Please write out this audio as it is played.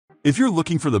If you're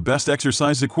looking for the best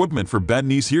exercise equipment for bad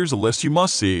knees, here's a list you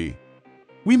must see.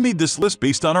 We made this list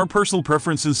based on our personal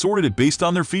preference and sorted it based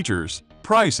on their features,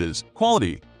 prices,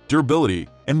 quality, durability,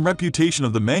 and reputation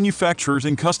of the manufacturers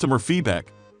and customer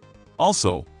feedback.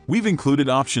 Also, we've included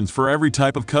options for every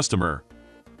type of customer.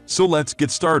 So let's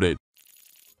get started.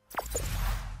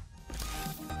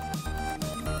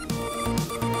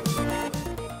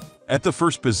 At the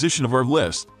first position of our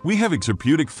list, we have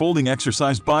Exerpeutic Folding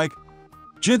Exercise Bike.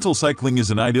 Gentle cycling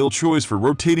is an ideal choice for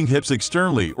rotating hips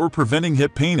externally or preventing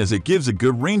hip pain as it gives a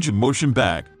good range of motion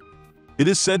back. It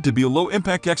is said to be a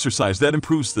low-impact exercise that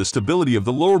improves the stability of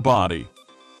the lower body.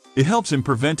 It helps in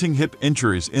preventing hip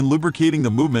injuries and lubricating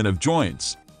the movement of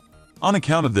joints. On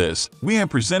account of this, we have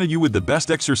presented you with the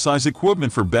best exercise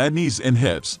equipment for bad knees and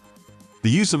hips. The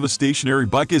use of a stationary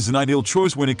bike is an ideal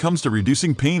choice when it comes to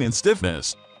reducing pain and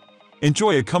stiffness.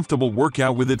 Enjoy a comfortable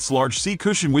workout with its large seat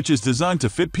cushion, which is designed to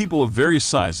fit people of various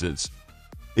sizes.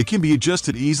 It can be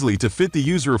adjusted easily to fit the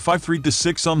user of 5'3" to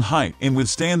 6" on height and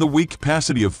withstand the weight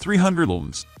capacity of 300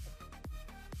 lbs.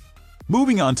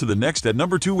 Moving on to the next at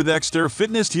number 2 with XTERRA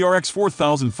Fitness TRX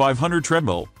 4500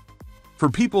 Treadmill. For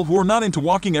people who are not into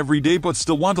walking every day but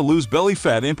still want to lose belly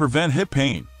fat and prevent hip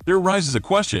pain, there arises a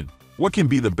question: what can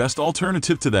be the best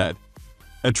alternative to that?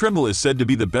 A treadmill is said to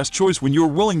be the best choice when you are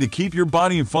willing to keep your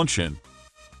body in function.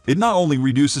 It not only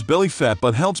reduces belly fat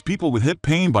but helps people with hip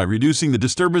pain by reducing the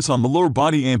disturbance on the lower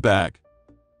body and back.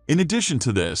 In addition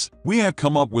to this, we have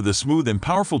come up with a smooth and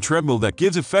powerful treadmill that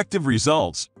gives effective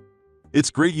results.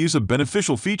 Its great use of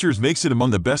beneficial features makes it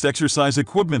among the best exercise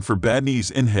equipment for bad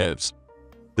knees and hips.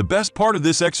 The best part of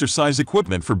this exercise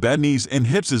equipment for bad knees and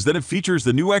hips is that it features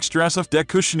the new XTERRA deck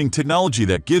cushioning technology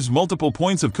that gives multiple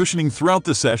points of cushioning throughout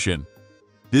the session.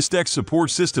 This deck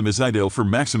support system is ideal for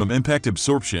maximum impact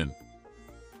absorption.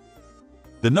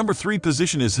 The number 3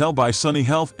 position is held by Sunny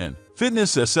Health and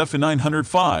Fitness SF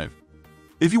 905.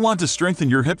 If you want to strengthen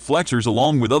your hip flexors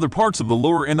along with other parts of the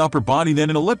lower and upper body, then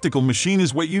an elliptical machine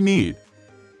is what you need.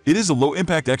 It is a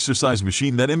low-impact exercise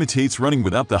machine that imitates running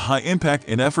without the high impact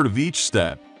and effort of each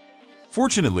step.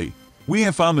 Fortunately, we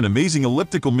have found an amazing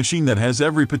elliptical machine that has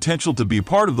every potential to be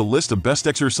part of the list of best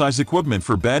exercise equipment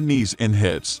for bad knees and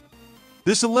hips.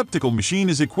 This elliptical machine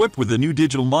is equipped with a new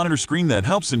digital monitor screen that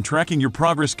helps in tracking your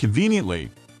progress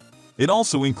conveniently. It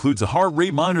also includes a heart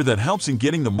rate monitor that helps in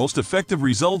getting the most effective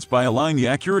results by allowing the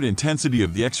accurate intensity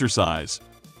of the exercise.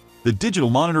 The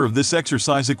digital monitor of this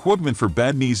exercise equipment for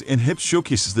bad knees and hips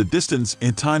showcases the distance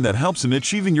and time that helps in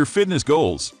achieving your fitness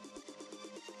goals.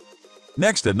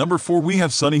 Next at number 4 we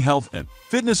have Sunny Health and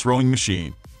Fitness Rowing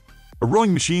Machine. A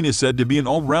rowing machine is said to be an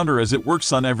all-rounder as it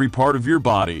works on every part of your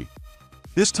body.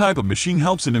 This type of machine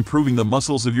helps in improving the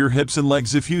muscles of your hips and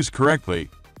legs if used correctly.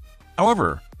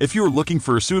 However, if you are looking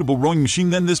for a suitable rowing machine,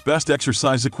 then this best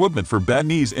exercise equipment for bad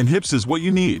knees and hips is what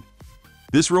you need.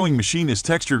 This rowing machine is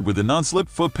textured with a non-slip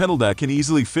foot pedal that can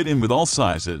easily fit in with all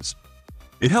sizes.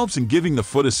 It helps in giving the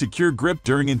foot a secure grip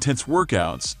during intense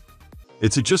workouts.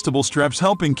 Its adjustable straps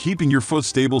help in keeping your foot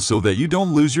stable so that you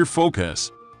don't lose your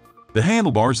focus. The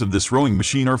handlebars of this rowing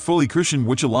machine are fully cushioned,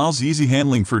 which allows easy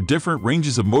handling for different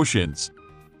ranges of motions.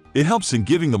 It helps in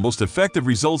giving the most effective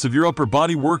results of your upper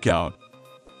body workout,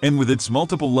 and with its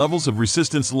multiple levels of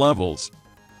resistance levels.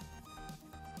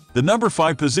 The number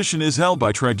 5 position is held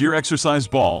by Trideer Exercise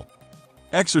Ball.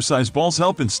 Exercise balls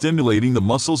help in stimulating the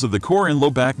muscles of the core and low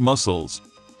back muscles.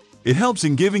 It helps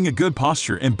in giving a good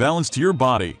posture and balance to your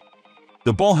body.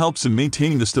 The ball helps in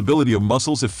maintaining the stability of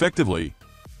muscles effectively.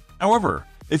 However,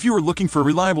 if you are looking for a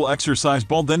reliable exercise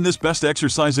ball, then this best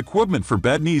exercise equipment for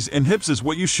bad knees and hips is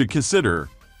what you should consider.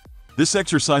 This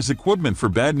exercise equipment for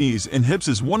bad knees and hips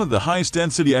is one of the highest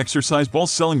density exercise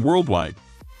balls selling worldwide.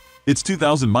 Its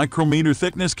 2000 micrometer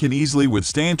thickness can easily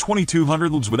withstand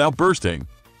 2200 lbs without bursting.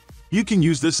 You can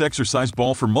use this exercise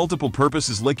ball for multiple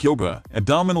purposes like yoga,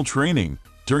 abdominal training,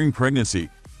 during pregnancy,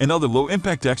 and other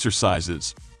low-impact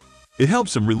exercises. It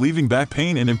helps in relieving back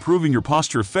pain and improving your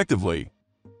posture effectively.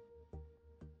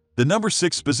 The number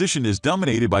 6 position is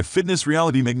dominated by Fitness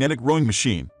Reality Magnetic Rowing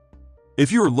Machine.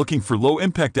 If you are looking for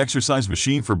low-impact exercise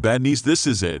machine for bad knees, this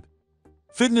is it.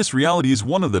 Fitness Reality is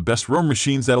one of the best rowing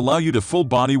machines that allow you to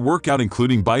full-body workout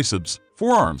including biceps,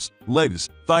 forearms, legs,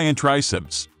 thigh and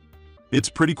triceps. It's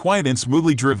pretty quiet and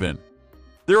smoothly driven.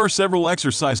 There are several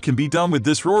exercises can be done with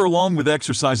this rower along with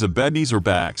exercise of bad knees or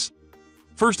backs.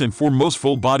 First and foremost,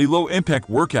 full-body low-impact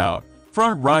workout,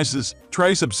 front rises,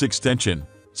 triceps extension,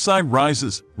 side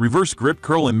rises, reverse grip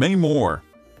curl and many more.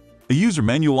 A user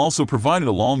manual also provided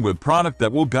along with product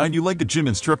that will guide you like a gym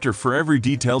instructor for every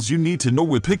details you need to know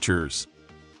with pictures.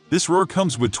 This rower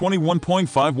comes with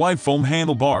 21.5 wide foam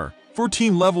handlebar,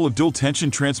 14 level of dual tension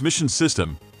transmission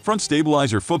system, front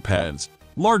stabilizer foot pads,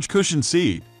 large cushion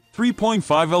seat, 3.5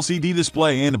 LCD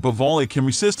display, and above all, it can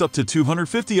resist up to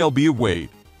 250 lb of weight.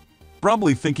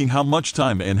 Probably thinking how much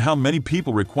time and how many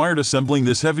people required assembling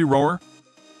this heavy rower?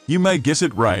 You might guess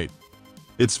it right.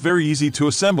 It's very easy to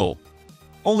assemble.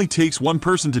 Only takes one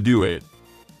person to do it.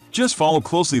 Just follow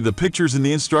closely the pictures in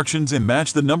the instructions and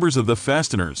match the numbers of the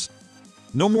fasteners.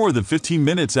 No more than 15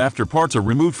 minutes after parts are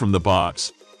removed from the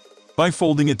box. By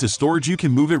folding it to storage, you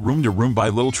can move it room to room by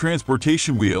little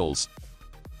transportation wheels.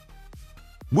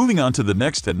 Moving on to the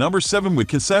next at number 7 with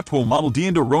Conceptual Model D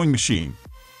Indoor Rowing Machine.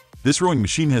 This rowing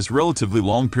machine has relatively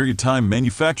long period time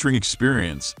manufacturing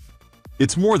experience.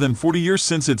 It's more than 40 years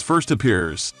since its first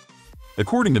appears.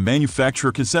 According to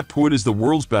manufacturer, Exerpeutic is the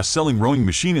world's best-selling rowing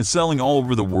machine and selling all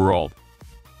over the world.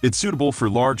 It's suitable for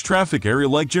large traffic area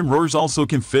like gym. Rowers also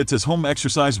can fit as home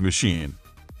exercise machine.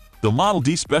 The Model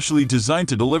D specially designed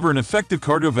to deliver an effective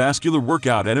cardiovascular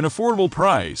workout at an affordable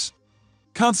price.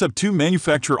 Concept2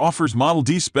 manufacturer offers Model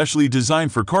D specially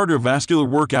designed for cardiovascular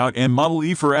workout and Model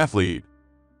E for athlete.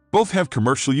 Both have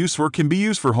commercial use or can be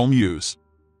used for home use.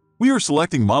 We are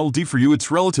selecting Model D for you.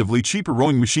 It's relatively cheaper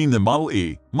rowing machine than Model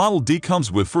E. Model D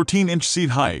comes with 14-inch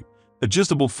seat height,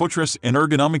 adjustable footrest, and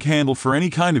ergonomic handle for any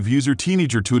kind of user,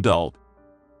 teenager to adult.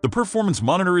 The performance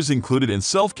monitor is included and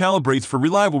self-calibrates for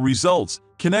reliable results.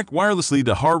 Connect wirelessly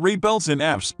to heart rate belts and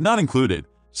apps, not included.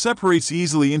 Separates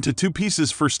easily into 2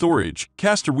 pieces for storage.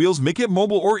 Caster wheels make it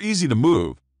mobile or easy to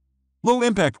move.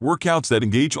 Low-impact workouts that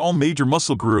engage all major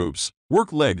muscle groups.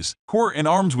 Work legs, core, and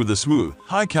arms with a smooth,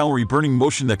 high-calorie burning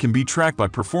motion that can be tracked by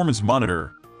performance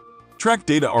monitor. Track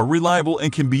data are reliable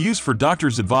and can be used for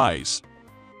doctor's advice.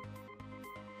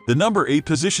 The number 8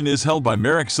 position is held by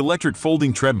Merax Electric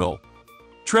Folding Treadmill.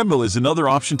 Treadmill is another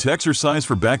option to exercise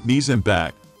for back, knees, and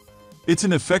back. It's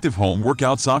an effective home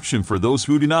workouts option for those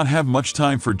who do not have much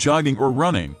time for jogging or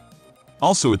running.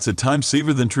 Also, it's a time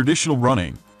saver than traditional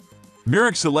running.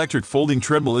 Merax Electric Folding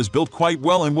Treadmill is built quite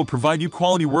well and will provide you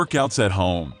quality workouts at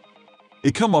home.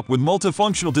 It comes up with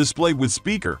multifunctional display with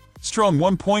speaker, strong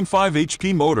 1.5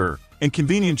 HP motor, and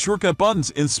convenient shortcut buttons,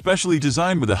 and specially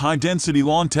designed with a high-density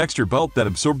lawn texture belt that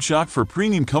absorbs shock for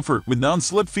premium comfort with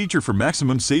non-slip feature for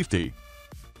maximum safety.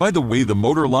 By the way, the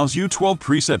motor allows you 12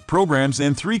 preset programs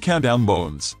and 3 countdown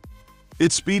modes.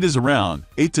 Its speed is around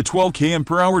 8 to 12 km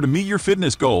per hour to meet your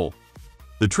fitness goal.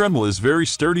 The treadmill is very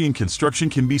sturdy and construction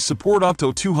can be support up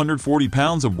to 240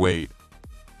 pounds of weight.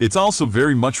 It's also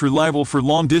very much reliable for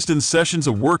long-distance sessions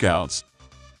of workouts.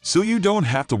 So you don't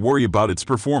have to worry about its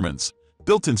performance.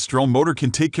 Built-in strong motor can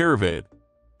take care of it.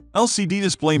 LCD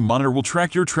display monitor will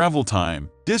track your travel time,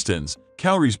 distance,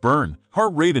 calories burned,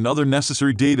 heart rate, and other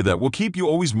necessary data that will keep you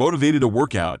always motivated to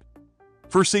work out.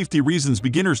 For safety reasons,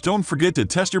 beginners, don't forget to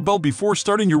test your belt before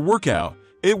starting your workout.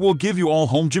 It will give you all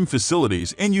home gym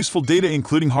facilities and useful data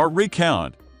including heart rate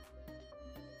count.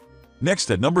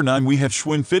 Next at number 9 we have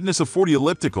Schwinn Fitness of 40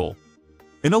 Elliptical.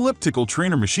 An elliptical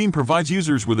trainer machine provides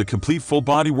users with a complete full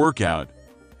body workout.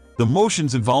 The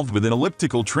motions involved with an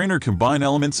elliptical trainer combine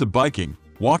elements of biking,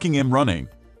 walking, and running.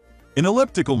 An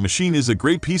elliptical machine is a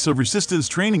great piece of resistance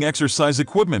training exercise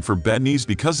equipment for bad knees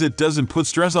because it doesn't put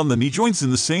stress on the knee joints in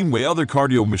the same way other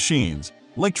cardio machines,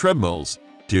 like treadmills,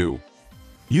 do.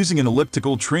 Using an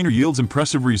elliptical trainer yields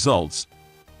impressive results.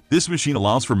 This machine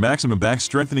allows for maximum back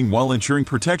strengthening while ensuring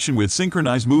protection with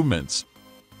synchronized movements.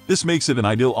 This makes it an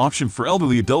ideal option for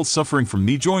elderly adults suffering from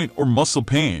knee joint or muscle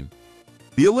pain.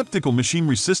 The elliptical machine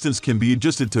resistance can be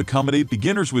adjusted to accommodate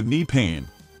beginners with knee pain.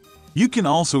 You can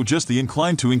also adjust the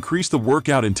incline to increase the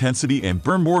workout intensity and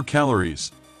burn more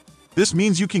calories. This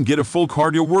means you can get a full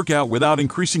cardio workout without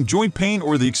increasing joint pain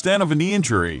or the extent of a knee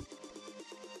injury.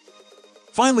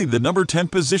 Finally, the number 10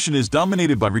 position is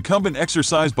dominated by Recumbent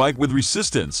exercise bike with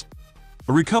resistance.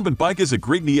 A Recumbent bike is a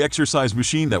great knee exercise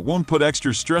machine that won't put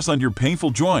extra stress on your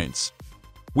painful joints.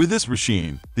 With this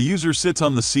machine, the user sits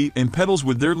on the seat and pedals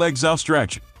with their legs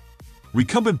outstretched.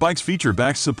 Recumbent bikes feature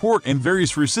back support and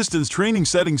various resistance training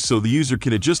settings so the user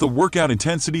can adjust the workout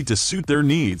intensity to suit their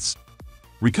needs.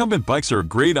 Recumbent bikes are a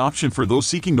great option for those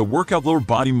seeking to work out lower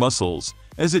body muscles,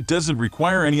 as it doesn't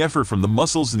require any effort from the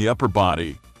muscles in the upper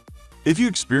body. If you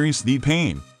experience knee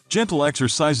pain, gentle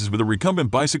exercises with a recumbent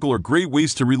bicycle are great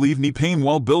ways to relieve knee pain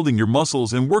while building your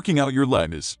muscles and working out your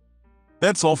legs.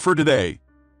 That's all for today.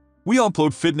 We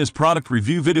upload fitness product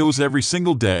review videos every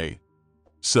single day.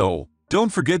 So,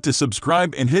 don't forget to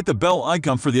subscribe and hit the bell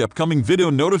icon for the upcoming video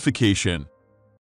notification.